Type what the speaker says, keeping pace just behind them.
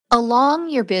Along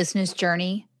your business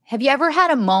journey, have you ever had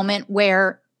a moment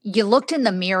where you looked in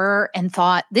the mirror and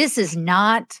thought, this is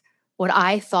not what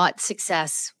I thought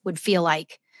success would feel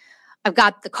like? I've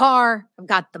got the car, I've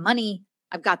got the money,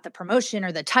 I've got the promotion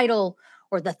or the title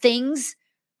or the things,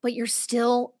 but you're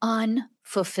still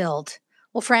unfulfilled.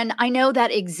 Well, friend, I know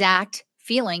that exact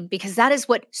feeling because that is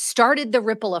what started the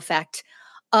ripple effect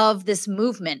of this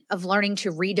movement of learning to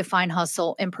redefine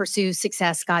hustle and pursue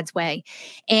success God's way.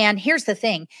 And here's the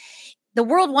thing, the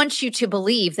world wants you to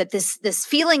believe that this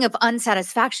feeling of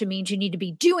unsatisfaction means you need to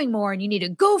be doing more and you need to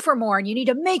go for more and you need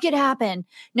to make it happen.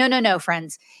 No, no, no,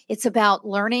 friends. It's about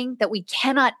learning that we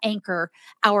cannot anchor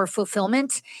our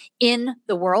fulfillment in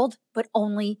the world, but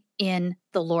only in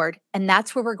the Lord. And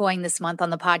that's where we're going this month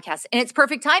on the podcast. And it's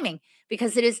perfect timing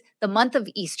because it is the month of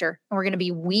Easter. And we're going to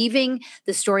be weaving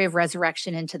the story of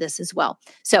resurrection into this as well.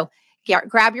 So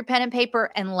grab your pen and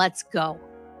paper and let's go.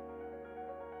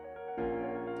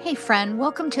 Hey friend,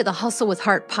 welcome to the Hustle with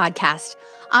Heart podcast.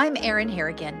 I'm Erin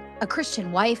Harrigan, a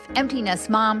Christian wife, empty nest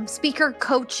mom, speaker,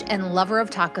 coach, and lover of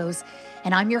tacos.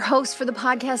 And I'm your host for the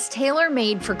podcast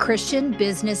tailor-made for Christian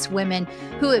business women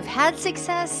who have had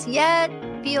success yet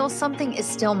feel something is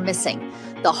still missing.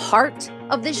 The heart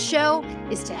of this show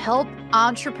is to help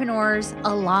entrepreneurs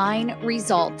align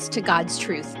results to God's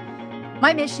truth.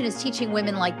 My mission is teaching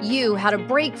women like you how to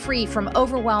break free from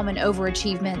overwhelm and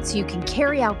overachievement so you can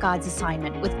carry out God's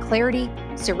assignment with clarity,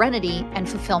 serenity, and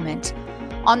fulfillment.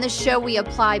 On this show, we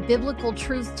apply biblical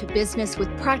truth to business with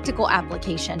practical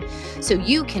application so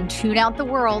you can tune out the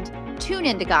world, tune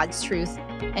into God's truth,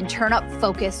 and turn up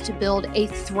focus to build a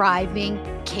thriving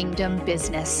kingdom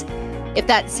business. If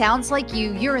that sounds like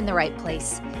you, you're in the right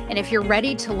place. And if you're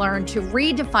ready to learn to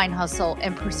redefine hustle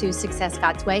and pursue success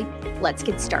God's way, let's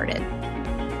get started.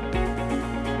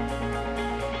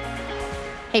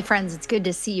 Hey friends, it's good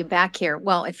to see you back here.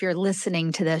 Well, if you're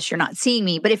listening to this, you're not seeing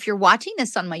me, but if you're watching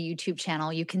this on my YouTube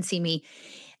channel, you can see me.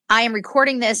 I am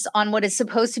recording this on what is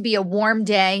supposed to be a warm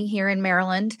day here in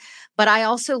Maryland, but I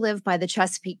also live by the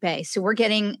Chesapeake Bay. So we're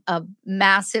getting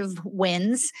massive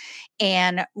winds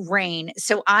and rain.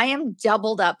 So I am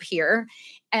doubled up here.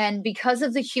 And because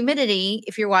of the humidity,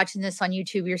 if you're watching this on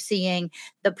YouTube, you're seeing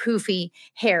the poofy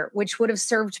hair, which would have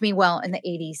served me well in the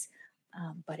 80s.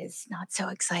 But it's not so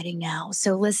exciting now.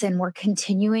 So listen, we're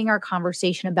continuing our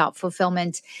conversation about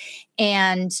fulfillment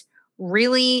and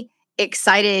really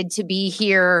excited to be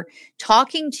here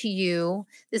talking to you.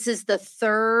 This is the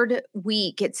third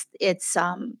week. It's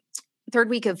third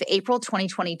week of April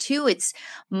 2022. It's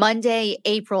Monday,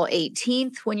 April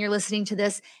 18th when you're listening to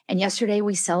this. And yesterday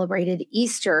we celebrated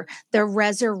Easter, the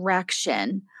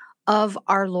resurrection of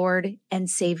our Lord and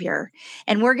Savior.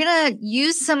 And we're going to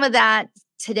use some of that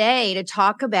today to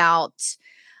talk about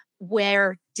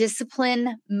where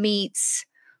discipline meets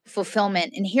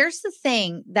fulfillment. And here's the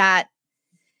thing that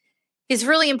is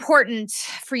really important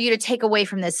for you to take away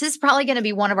from this. This is probably going to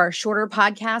be one of our shorter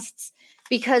podcasts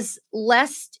because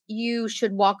lest you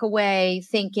should walk away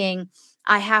thinking,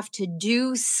 I have to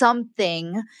do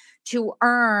something to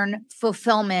earn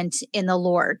fulfillment in the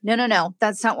Lord. No.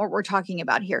 That's not what we're talking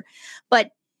about here.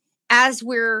 But as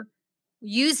we're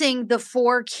using the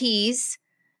 4 keys,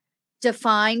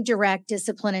 define, direct,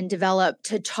 discipline, and develop,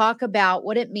 to talk about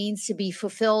what it means to be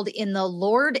fulfilled in the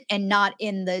Lord and not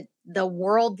in the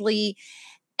worldly,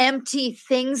 empty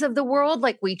things of the world,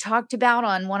 like we talked about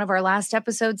on one of our last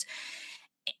episodes.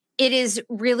 It is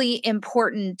really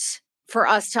important for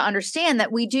us to understand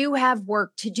that we do have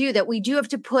work to do, that we do have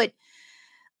to put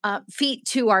feet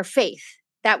to our faith,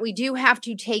 that we do have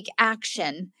to take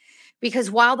action.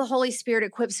 Because while the Holy Spirit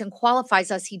equips and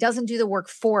qualifies us, he doesn't do the work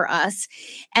for us.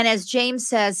 And as James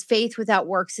says, faith without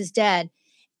works is dead.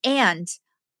 And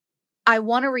I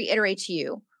want to reiterate to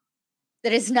you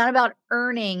that it's not about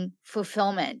earning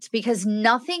fulfillment, because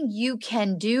nothing you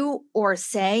can do or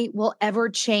say will ever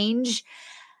change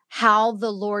how the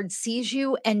Lord sees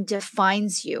you and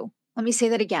defines you. Let me say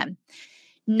that again.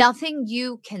 Nothing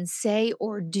you can say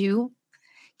or do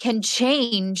can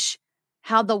change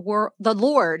how the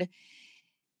Lord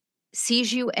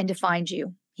sees you and defines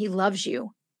you. He loves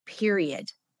you,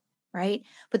 period, right?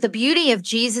 But the beauty of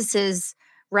Jesus's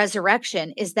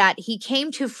resurrection is that he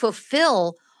came to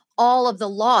fulfill all of the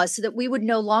laws so that we would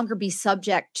no longer be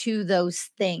subject to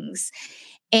those things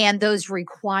and those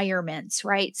requirements,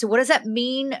 right? So what does that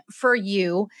mean for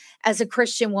you as a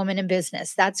Christian woman in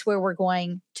business? That's where we're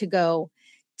going to go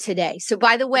today. So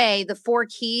by the way, the 4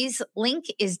 keys link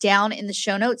is down in the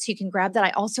show notes. You can grab that.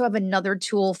 I also have another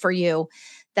tool for you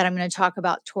that I'm going to talk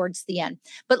about towards the end.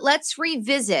 But let's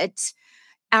revisit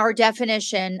our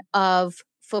definition of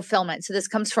fulfillment. So this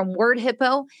comes from Word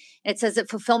Hippo. And it says that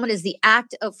fulfillment is the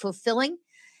act of fulfilling,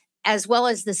 as well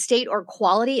as the state or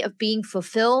quality of being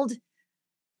fulfilled,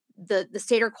 the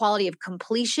state or quality of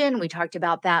completion. We talked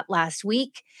about that last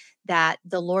week, that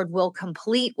the Lord will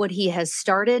complete what he has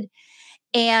started.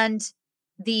 And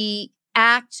the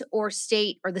act or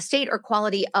state, or the state or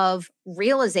quality of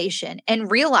realization,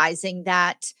 and realizing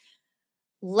that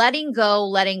letting go,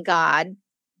 letting God,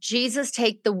 Jesus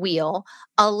take the wheel,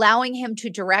 allowing him to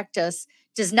direct us,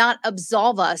 does not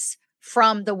absolve us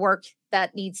from the work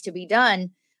that needs to be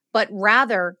done, but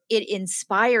rather it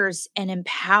inspires and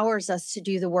empowers us to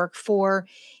do the work for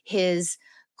his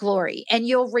glory. And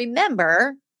you'll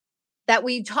remember that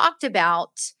we talked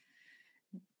about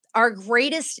our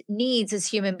greatest needs as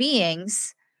human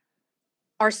beings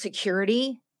are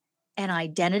security and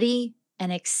identity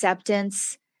and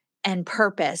acceptance and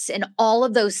purpose. And all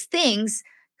of those things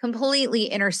completely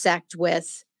intersect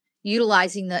with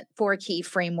utilizing the 4 key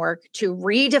framework to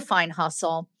redefine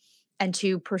hustle and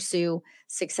to pursue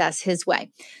success his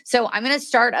way. So I'm going to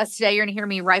start us today. You're going to hear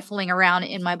me rifling around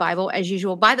in my Bible as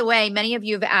usual. By the way, many of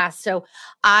you have asked. So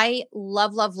I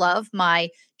love, love, love my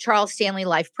Charles Stanley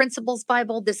Life Principles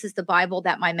Bible. This is the Bible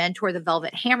that my mentor, the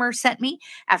Velvet Hammer, sent me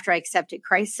after I accepted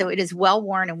Christ. So it is well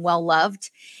worn and well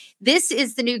loved. This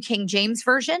is the New King James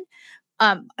Version.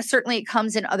 Certainly it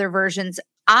comes in other versions.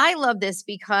 I love this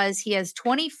because he has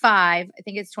 25, I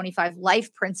think it's 25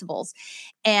 life principles.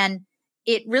 And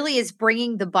it really is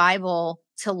bringing the Bible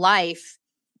to life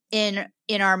in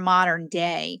our modern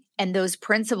day. And those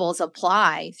principles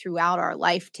apply throughout our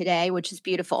life today, which is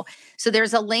beautiful. So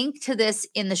there's a link to this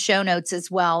in the show notes as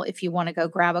well, if you want to go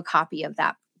grab a copy of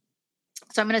that.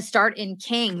 So I'm going to start in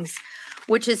Kings,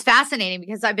 which is fascinating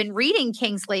because I've been reading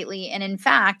Kings lately. And in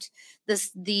fact,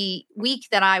 the week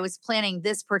that I was planning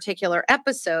this particular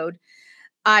episode,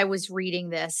 I was reading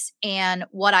this, and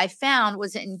what I found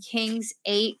was in Kings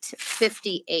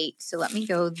 8:58. So let me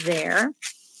go there.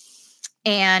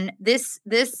 And this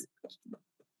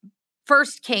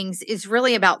First Kings is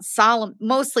really about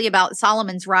mostly about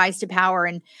Solomon's rise to power.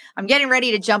 And I'm getting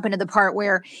ready to jump into the part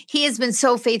where he has been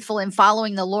so faithful in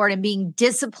following the Lord and being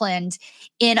disciplined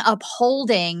in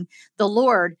upholding the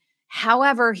Lord.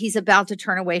 However, he's about to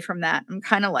turn away from that. I'm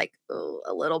kind of like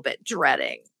a little bit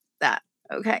dreading that.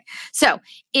 Okay. So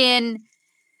in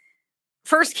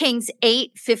 1 Kings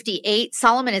 8:58,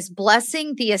 Solomon is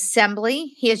blessing the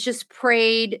assembly. He has just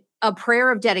prayed a prayer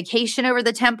of dedication over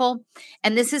the temple.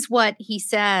 And this is what he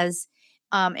says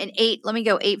in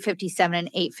 8:57 and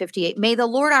 8:58. May the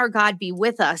Lord our God be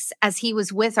with us as he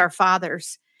was with our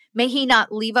fathers. May he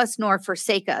not leave us nor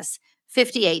forsake us.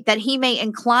 58, that he may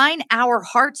incline our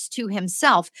hearts to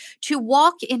himself, to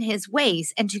walk in his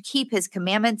ways and to keep his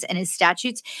commandments and his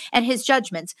statutes and his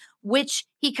judgments, which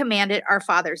he commanded our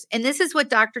fathers. And this is what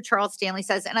Dr. Charles Stanley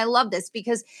says. And I love this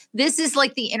because this is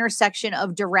like the intersection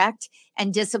of direct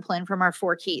and discipline from our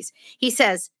 4 keys. He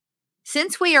says,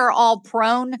 since we are all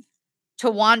prone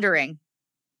to wandering,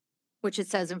 which it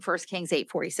says in 1 Kings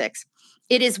 8:46,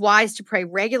 it is wise to pray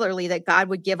regularly that God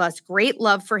would give us great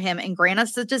love for him and grant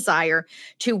us the desire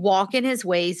to walk in his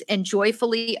ways and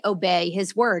joyfully obey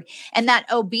his word. And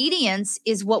that obedience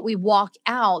is what we walk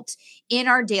out in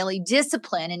our daily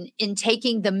discipline and in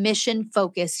taking the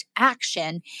mission-focused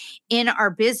action in our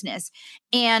business.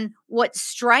 And what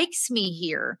strikes me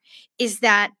here is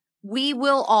that we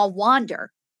will all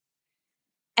wander.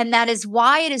 And that is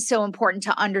why it is so important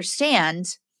to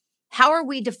understand, how are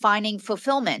we defining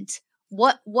fulfillment?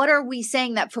 What are we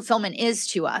saying that fulfillment is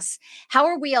to us? How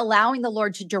are we allowing the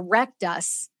Lord to direct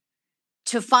us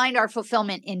to find our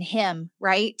fulfillment in him,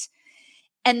 right?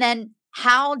 And then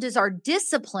how does our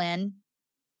discipline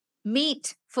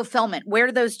meet fulfillment? Where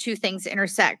do those two things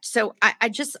intersect? So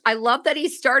I love that he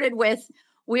started with,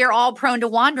 we are all prone to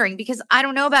wandering, because I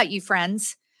don't know about you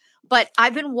friends, but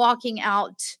I've been walking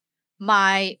out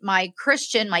my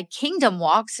kingdom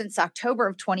walk since October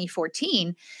of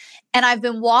 2014. And I've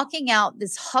been walking out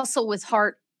this Hustle with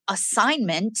Heart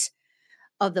assignment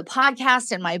of the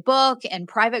podcast and my book and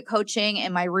private coaching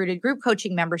and my Rooted group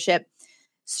coaching membership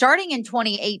starting in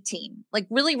 2018, like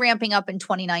really ramping up in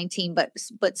 2019,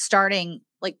 but starting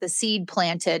like the seed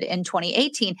planted in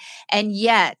 2018. And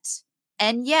yet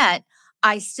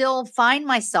I still find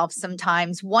myself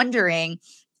sometimes wondering,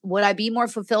 would I be more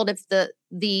fulfilled if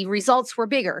the results were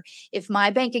bigger, if my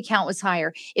bank account was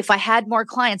higher, if I had more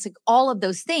clients, like all of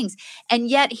those things? And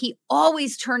yet he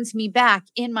always turns me back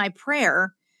in my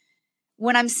prayer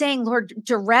when I'm saying, Lord,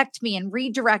 direct me and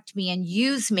redirect me and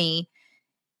use me.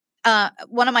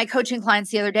 One of my coaching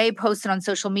clients the other day posted on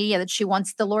social media that she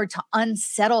wants the Lord to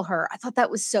unsettle her. I thought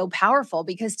that was so powerful,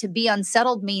 because to be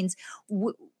unsettled means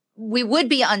we would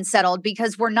be unsettled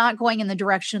because we're not going in the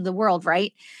direction of the world,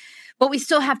 right? But we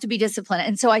still have to be disciplined.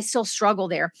 And so I still struggle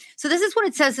there. So this is what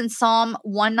it says in Psalm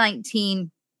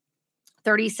 119,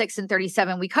 36 and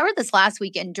 37. We covered this last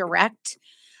week in direct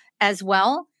as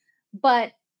well.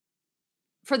 But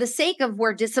for the sake of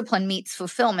where discipline meets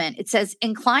fulfillment, it says,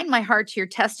 incline my heart to your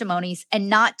testimonies and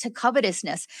not to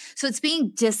covetousness. So it's being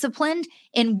disciplined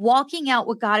in walking out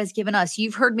what God has given us.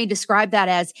 You've heard me describe that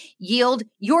as yield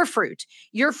your fruit.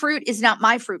 Your fruit is not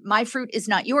my fruit. My fruit is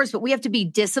not yours, but we have to be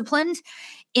disciplined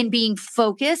in being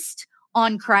focused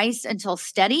on Christ until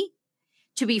steady,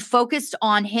 to be focused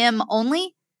on Him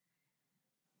only,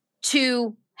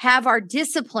 to have our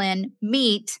discipline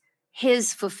meet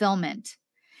His fulfillment.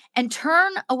 And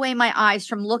turn away my eyes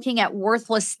from looking at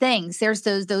worthless things. There's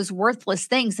those worthless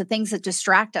things, the things that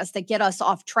distract us, that get us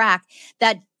off track,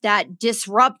 that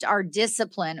disrupt our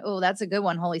discipline. Oh, that's a good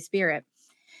one, Holy Spirit.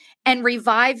 And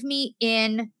revive me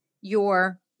in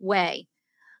your way.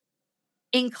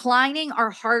 Inclining our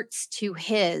hearts to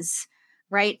His,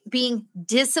 right? Being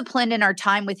disciplined in our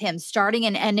time with Him, starting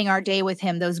and ending our day with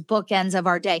Him, those bookends of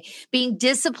our day, being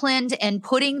disciplined and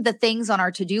putting the things on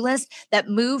our to-do list that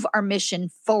move our mission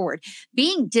forward,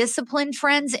 being disciplined,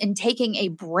 friends, and taking a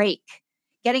break,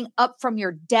 getting up from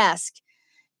your desk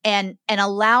and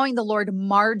allowing the Lord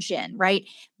margin, right?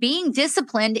 Being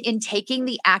disciplined in taking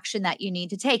the action that you need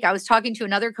to take. I was talking to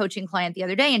another coaching client the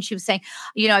other day, and she was saying,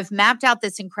 I've mapped out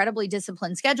this incredibly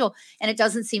disciplined schedule and it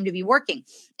doesn't seem to be working.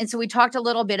 And so we talked a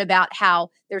little bit about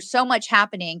how there's so much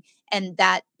happening, and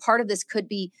that part of this could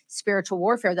be spiritual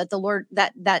warfare, that the Lord,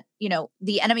 that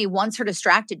the enemy wants her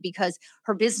distracted because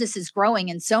her business is growing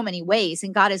in so many ways,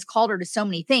 and God has called her to so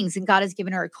many things, and God has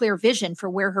given her a clear vision for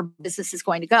where her business is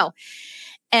going to go.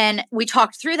 And we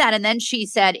talked through that. And then she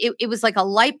said, it was like a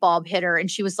light bulb hit her. And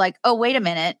she was like, oh, wait a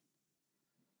minute.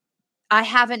 I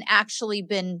haven't actually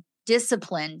been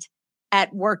disciplined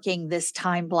at working this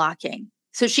time blocking.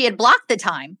 So she had blocked the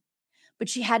time, but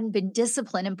she hadn't been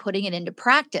disciplined in putting it into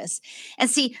practice. And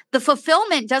see, the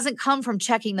fulfillment doesn't come from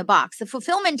checking the box. The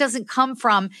fulfillment doesn't come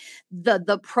from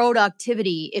the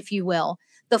productivity, if you will.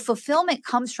 The fulfillment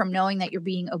comes from knowing that you're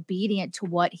being obedient to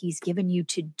what He's given you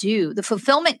to do. The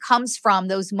fulfillment comes from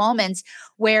those moments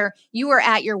where you are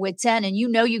at your wit's end and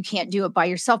you can't do it by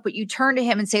yourself, but you turn to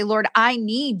Him and say, Lord, I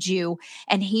need you.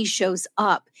 And He shows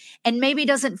up, and maybe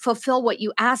doesn't fulfill what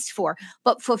you asked for,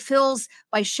 but fulfills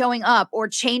by showing up or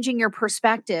changing your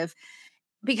perspective.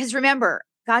 Because remember,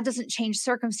 God doesn't change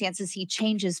circumstances. He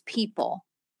changes people,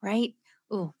 right?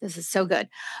 Oh, this is so good.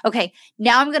 Okay,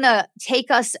 now I'm going to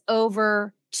take us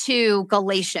over to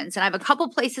Galatians. And I have a couple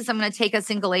places I'm going to take us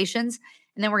in Galatians,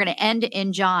 and then we're going to end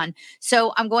in John.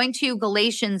 So I'm going to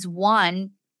Galatians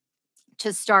 1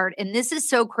 to start. And this is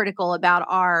so critical about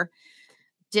our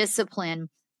discipline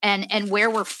and where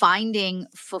we're finding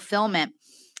fulfillment.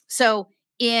 So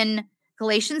in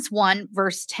Galatians 1,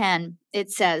 verse 10,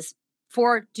 it says,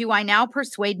 for do I now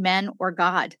persuade men or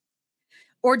God?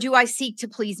 Or do I seek to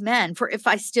please men? For if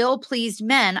I still pleased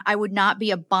men, I would not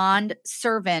be a bond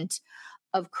servant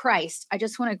of Christ. I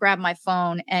just want to grab my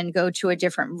phone and go to a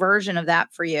different version of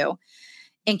that for you,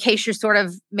 in case you're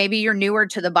maybe you're newer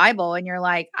to the Bible and you're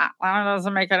like, that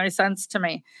doesn't make any sense to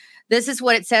me. This is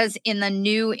what it says in the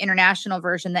New International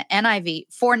Version, the NIV.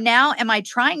 For now, am I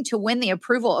trying to win the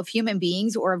approval of human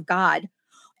beings or of God?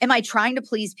 Am I trying to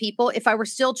please people? If I were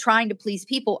still trying to please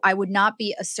people, I would not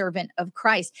be a servant of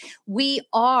Christ. We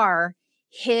are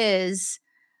His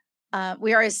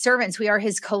servants. We are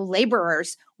His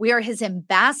co-laborers. We are His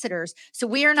ambassadors. So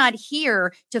we are not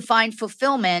here to find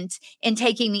fulfillment in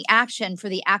taking the action for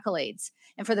the accolades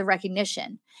and for the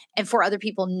recognition and for other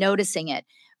people noticing it.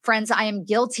 Friends, I am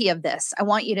guilty of this. I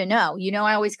want you to know.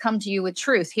 I always come to you with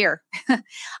truth here.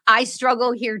 I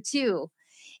struggle here too.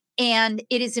 And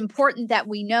it is important that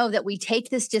we know that we take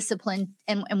this discipline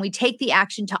and we take the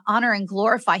action to honor and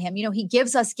glorify Him. He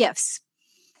gives us gifts,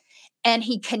 and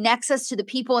He connects us to the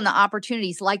people and the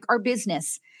opportunities, like our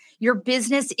business. Your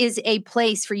business is a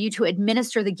place for you to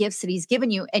administer the gifts that He's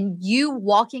given you, and you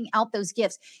walking out those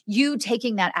gifts, you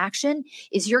taking that action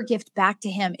is your gift back to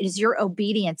Him. It is your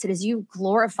obedience. It is you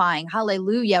glorifying,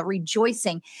 hallelujah,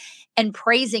 rejoicing and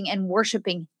praising and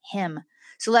worshiping Him.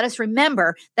 So let us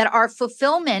remember that our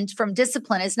fulfillment from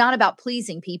discipline is not about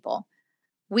pleasing people.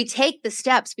 We take the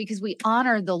steps because we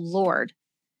honor the Lord,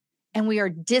 and we are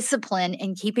disciplined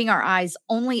in keeping our eyes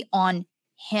only on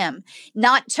Him,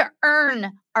 not to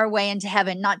earn our way into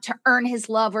heaven, not to earn His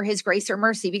love or His grace or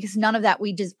mercy, because none of that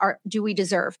do we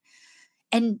deserve.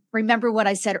 And remember what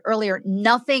I said earlier,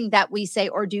 nothing that we say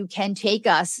or do can take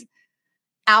us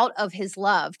out of his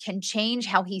love, can change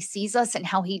how he sees us and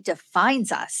how he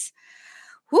defines us.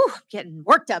 Whew, getting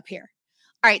worked up here.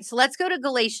 All right, so let's go to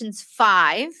Galatians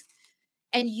 5.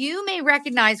 And you may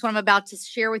recognize what I'm about to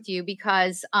share with you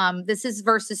because this is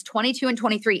verses 22 and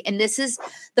 23, and this is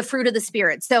the fruit of the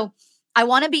Spirit. So I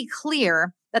want to be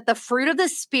clear that the fruit of the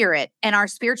Spirit and our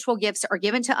spiritual gifts are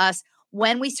given to us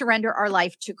when we surrender our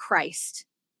life to Christ.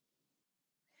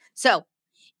 So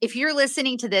if you're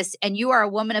listening to this and you are a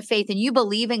woman of faith and you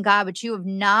believe in God, but you have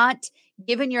not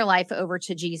given your life over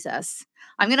to Jesus,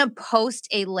 I'm going to post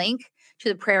a link to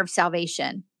the prayer of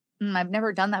salvation. I've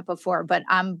never done that before, but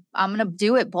I'm going to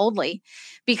do it boldly,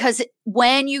 because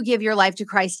when you give your life to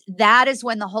Christ, that is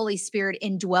when the Holy Spirit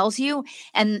indwells you,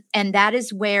 and that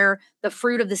is where the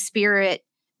fruit of the Spirit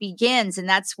begins, and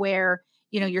that's where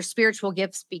your spiritual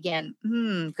gifts begin.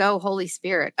 Go Holy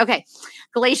Spirit. Okay,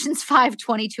 Galatians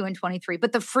 5:22 and 23.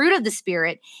 But the fruit of the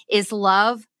Spirit is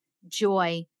love,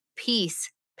 joy,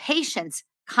 peace, patience,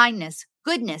 kindness,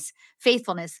 goodness,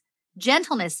 faithfulness,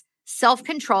 gentleness,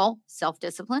 self-control,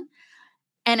 self-discipline,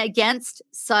 and against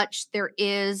such there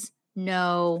is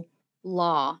no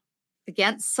law.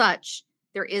 Against such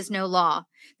there is no law.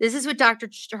 This is what Dr.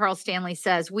 Charles Stanley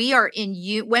says. When we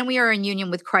are in union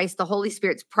with Christ, the Holy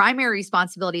Spirit's primary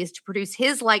responsibility is to produce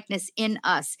his likeness in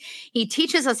us. He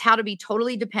teaches us how to be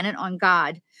totally dependent on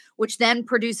God, which then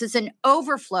produces an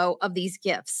overflow of these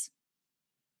gifts.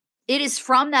 It is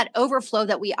from that overflow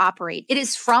that we operate. It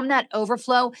is from that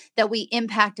overflow that we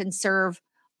impact and serve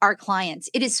our clients.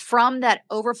 It is from that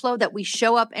overflow that we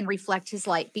show up and reflect his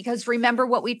light. Because remember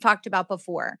what we've talked about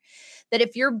before, that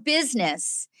if your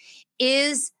business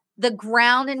is the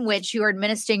ground in which you are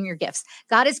administering your gifts,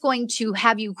 God is going to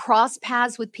have you cross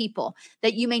paths with people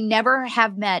that you may never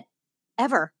have met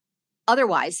ever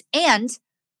otherwise. And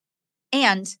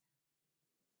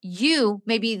you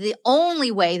may be the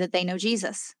only way that they know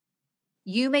Jesus.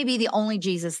 You may be the only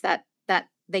Jesus that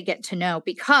they get to know,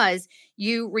 because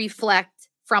you reflect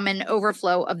from an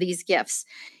overflow of these gifts.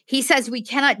 He says we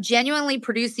cannot genuinely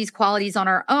produce these qualities on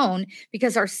our own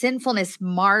because our sinfulness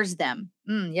mars them.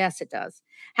 Yes, it does.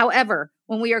 However,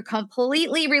 when we are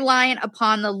completely reliant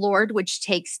upon the Lord, which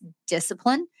takes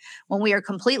discipline, when we are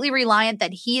completely reliant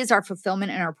that he is our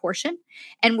fulfillment and our portion,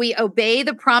 and we obey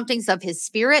the promptings of his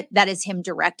Spirit, that is him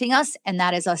directing us, and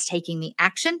that is us taking the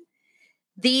action,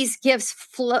 these gifts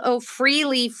flow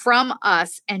freely from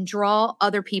us and draw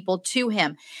other people to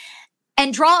him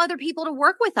and draw other people to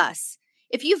work with us.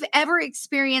 If you've ever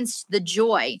experienced the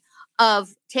joy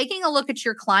of taking a look at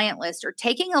your client list, or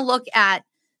taking a look at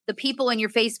the people in your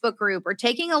Facebook group, or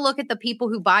taking a look at the people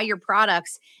who buy your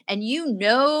products, and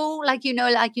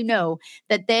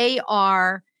that they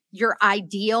are your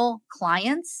ideal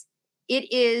clients,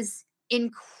 it is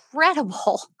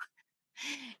incredible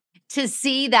to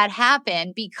see that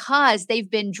happen, because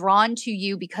they've been drawn to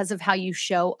you because of how you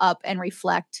show up and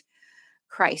reflect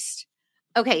Christ.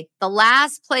 Okay, the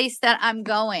last place that I'm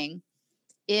going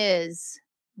is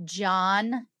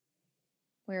John,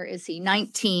 where is he?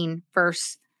 19,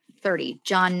 verse 30.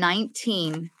 John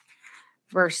 19,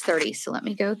 verse 30. So let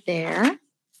me go there.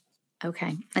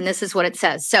 Okay, and this is what it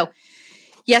says. So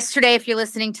yesterday, if you're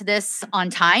listening to this on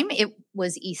time, it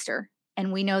was Easter.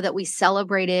 And we know that we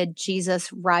celebrated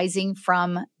Jesus rising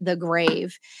from the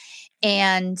grave.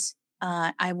 And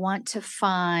I want to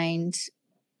find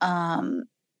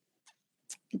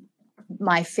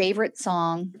my favorite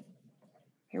song.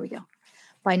 Here we go.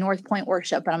 By North Point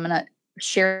Worship. And I'm going to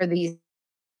share these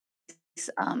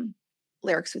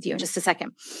lyrics with you in just a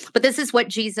second. But this is what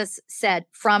Jesus said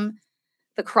from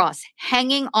the cross.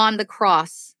 Hanging on the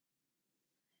cross,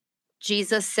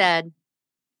 Jesus said,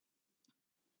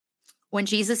 when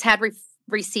Jesus had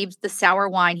received the sour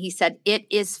wine, he said, "It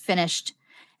is finished."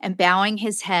 And bowing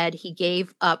his head, he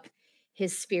gave up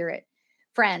his spirit.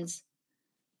 Friends,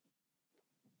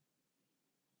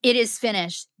 it is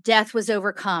finished. Death was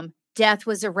overcome. Death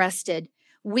was arrested.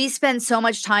 We spend so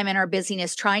much time in our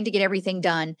busyness trying to get everything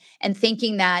done and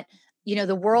thinking that,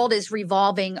 the world is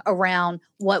revolving around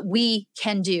what we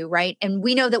can do, right? And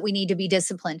we know that we need to be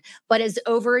disciplined. But as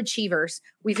overachievers,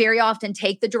 we very often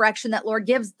take the direction that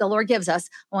the Lord gives us.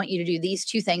 I want you to do these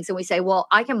 2 things. And we say, well,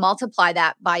 I can multiply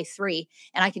that by 3,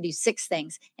 and I can do 6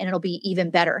 things, and it'll be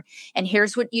even better. And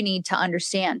here's what you need to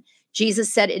understand.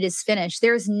 Jesus said, "It is finished."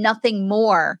 There's nothing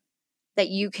more that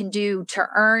you can do to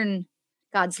earn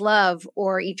God's love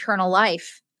or eternal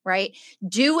life, right?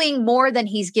 Doing more than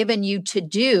he's given you to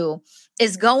do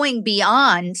is going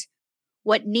beyond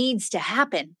what needs to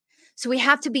happen. So we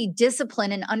have to be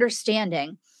disciplined and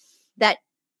understanding that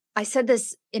I said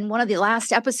this in one of the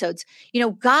last episodes,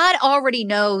 God already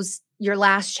knows your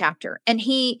last chapter, and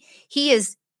he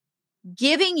is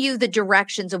giving you the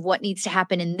directions of what needs to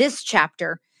happen in this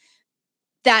chapter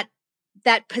that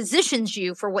positions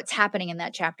you for what's happening in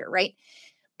that chapter, right?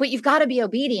 But you've got to be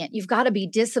obedient. You've got to be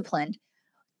disciplined.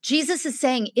 Jesus is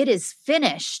saying it is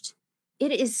finished.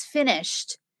 It is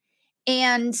finished.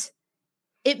 And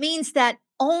it means that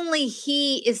only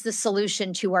he is the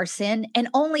solution to our sin, and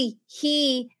only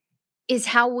he is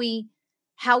how we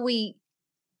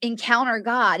encounter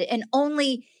God, and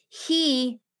only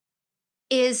he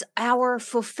is our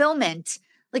fulfillment.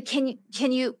 Like, can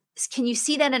you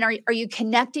see that? And are you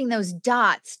connecting those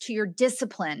dots to your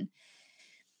discipline?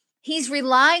 He's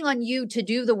relying on you to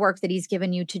do the work that he's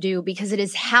given you to do, because it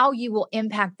is how you will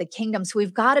impact the kingdom. So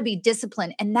we've got to be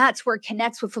disciplined. And that's where it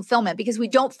connects with fulfillment, because we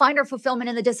don't find our fulfillment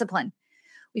in the discipline.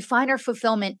 We find our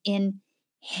fulfillment in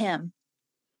him.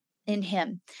 In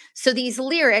him. So these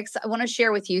lyrics I want to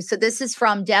share with you. So this is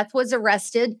from Death Was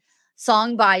Arrested,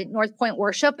 song by North Point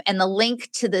Worship. And the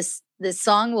link to this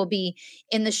song will be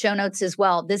in the show notes as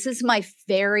well. This is my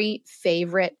very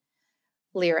favorite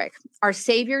lyric. Our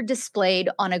Savior displayed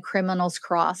on a criminal's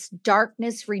cross.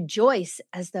 Darkness rejoiced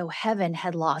as though heaven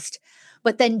had lost.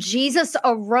 But then Jesus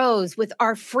arose with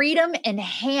our freedom in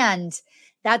hand.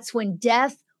 That's when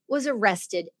death was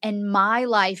arrested and my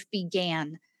life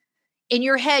began. In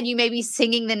your head, you may be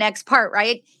singing the next part,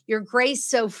 right? Your grace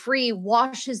so free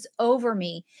washes over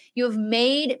me. You have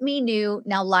made me new.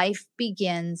 Now life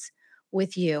begins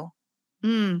with you.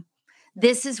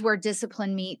 This is where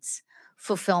discipline meets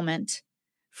fulfillment.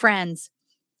 Friends,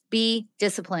 be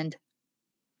disciplined.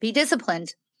 Be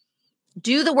disciplined.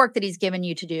 Do the work that he's given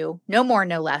you to do. No more,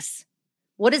 no less.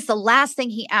 What is the last thing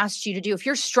he asked you to do? If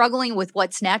you're struggling with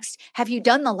what's next, have you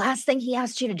done the last thing he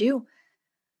asked you to do?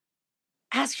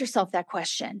 Ask yourself that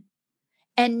question.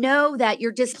 And know that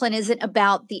your discipline isn't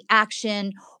about the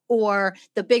action or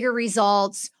the bigger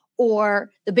results or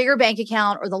the bigger bank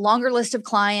account or the longer list of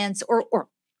clients or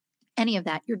any of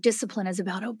that. Your discipline is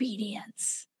about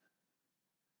obedience.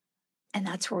 And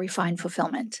that's where we find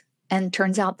fulfillment. And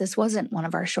turns out this wasn't one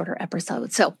of our shorter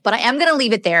episodes. But I am going to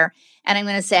leave it there. And I'm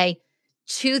going to say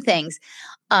two things.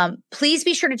 Please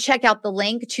be sure to check out the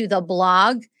link to the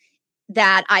blog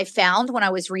that I found when I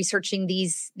was researching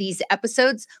these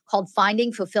episodes, called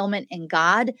Finding Fulfillment in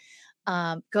God.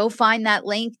 Go find that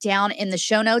link down in the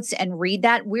show notes and read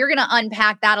that. We're going to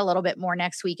unpack that a little bit more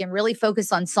next week and really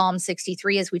focus on Psalm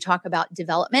 63 as we talk about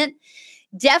development.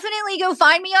 Definitely go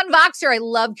find me on Voxer. I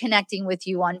love connecting with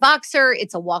you on Voxer.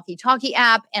 It's a walkie-talkie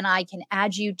app, and I can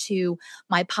add you to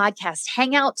my podcast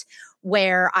Hangout,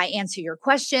 where I answer your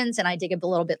questions and I dig a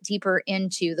little bit deeper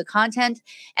into the content.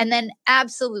 And then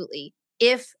absolutely,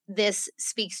 if this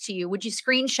speaks to you, would you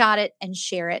screenshot it and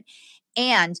share it?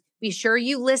 And be sure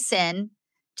you listen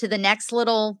to the next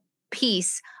little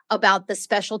piece about the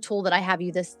special tool that I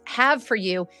have for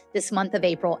you this month of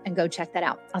April, and go check that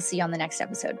out. I'll see you on the next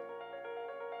episode.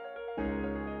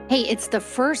 Hey, it's the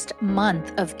first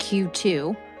month of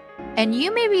Q2, and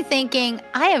you may be thinking,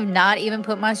 I have not even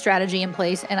put my strategy in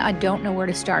place and I don't know where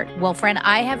to start. Well, friend,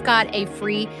 I have got a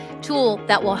free tool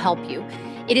that will help you.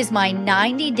 It is my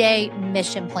 90-day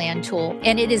mission plan tool,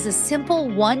 and it is a simple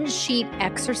one-sheet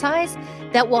exercise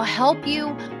that will help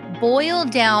you boil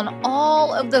down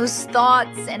all of those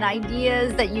thoughts and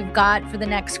ideas that you've got for the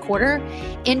next quarter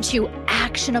into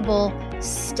actionable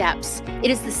steps. It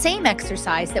is the same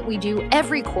exercise that we do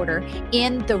every quarter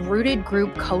in the Rooted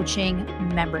Group Coaching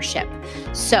membership.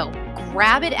 So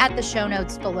grab it at the show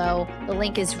notes below. The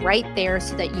link is right there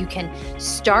so that you can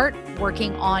start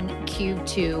working on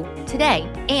Q2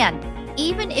 today. And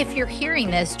even if you're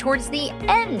hearing this towards the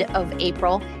end of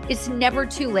April, it's never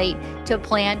too late to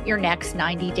plan your next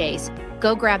 90 days.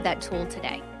 Go grab that tool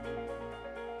today.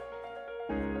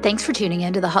 Thanks for tuning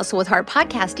in to the Hustle with Heart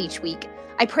podcast each week.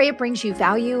 I pray it brings you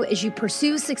value as you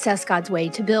pursue success God's way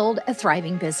to build a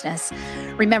thriving business.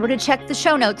 Remember to check the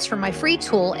show notes for my free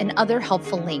tool and other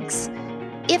helpful links.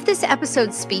 If this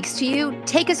episode speaks to you,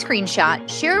 take a screenshot,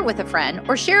 share it with a friend,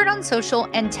 or share it on social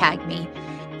and tag me.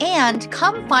 And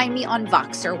come find me on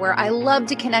Voxer, where I love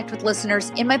to connect with listeners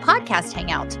in my podcast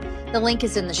Hangout. The link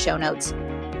is in the show notes.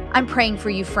 I'm praying for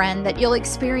you, friend, that you'll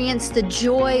experience the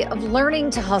joy of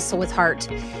learning to hustle with heart,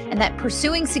 and that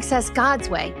pursuing success God's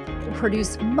way will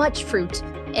produce much fruit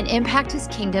and impact His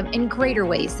kingdom in greater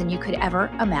ways than you could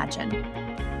ever imagine.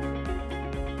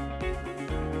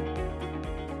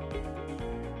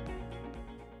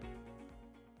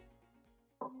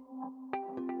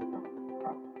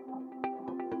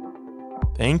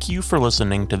 Thank you for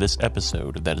listening to this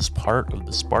episode that is part of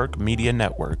the Spark Media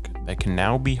Network that can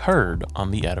now be heard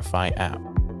on the Edify app.